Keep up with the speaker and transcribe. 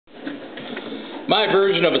My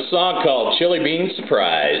version of a song called Chili Bean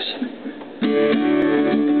Surprise.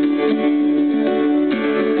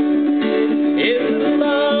 Is it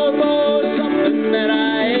love or something that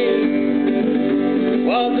I ate?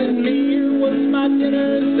 Was it me or was my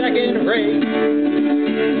dinner second rate?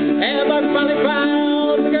 Have I finally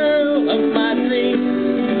found the girl of my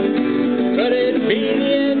dreams? Could it be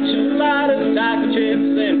the enchiladas, taco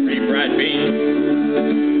chips, and refried beans?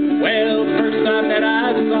 Well, the first time that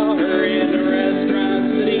I saw her in a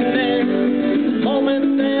restaurant sitting there, the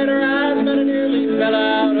moment that her eyes met, I nearly fell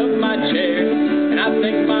out of my chair. And I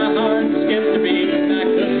think my heart skipped a beat, and I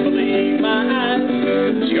couldn't believe my eyes.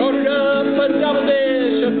 She ordered up a double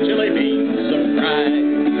dish of chili bean surprise.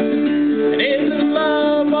 And is it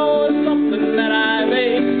love or something that I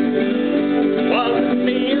made? Was it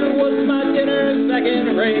me or was my dinner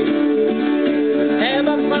second rate? Have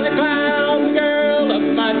I finally found the girl of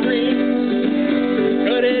my dreams?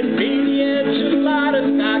 Could it be the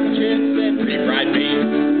enchiladas, taco chips, and refried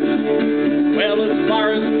beans? Well, as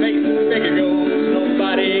far as face and figure goes,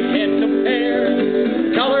 nobody can compare.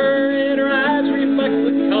 The color in her eyes reflects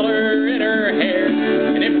the color in her hair.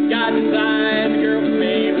 And if God designed a girl for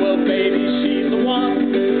me, well, baby, she's the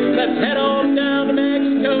one. Let's head on down to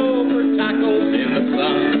Mexico for tacos in the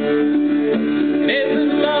sun. And is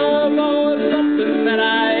it love or something that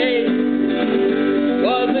I ate?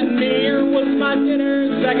 Was it me or was my dinner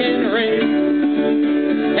second rate?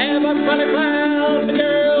 Have I finally found the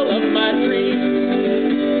girl of my dreams?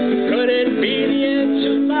 Could it be the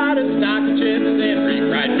enchiladas, taco chips, and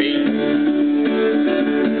refried beans?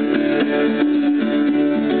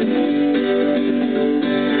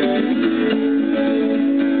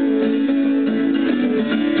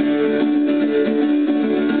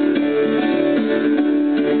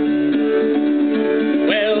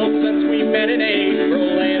 In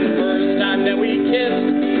April and the first time that we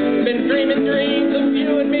kissed, been dreaming dreams of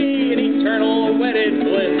you and me in eternal wedded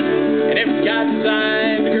bliss. And if God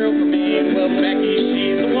designed a girl for me, well, Becky,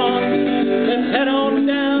 she's the one. Let's head on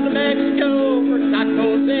down to Mexico for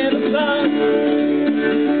tacos in the sun.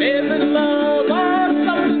 Is it love or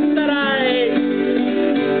something that I ate?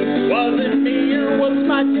 Was it me or was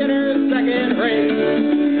my dinner second rate?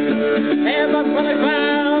 Have I finally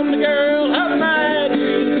found the girl of my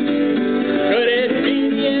dreams? Could it be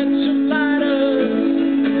the enchiladas?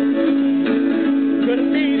 Could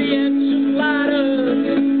it be the enchiladas?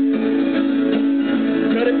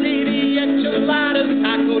 Could it be the enchiladas?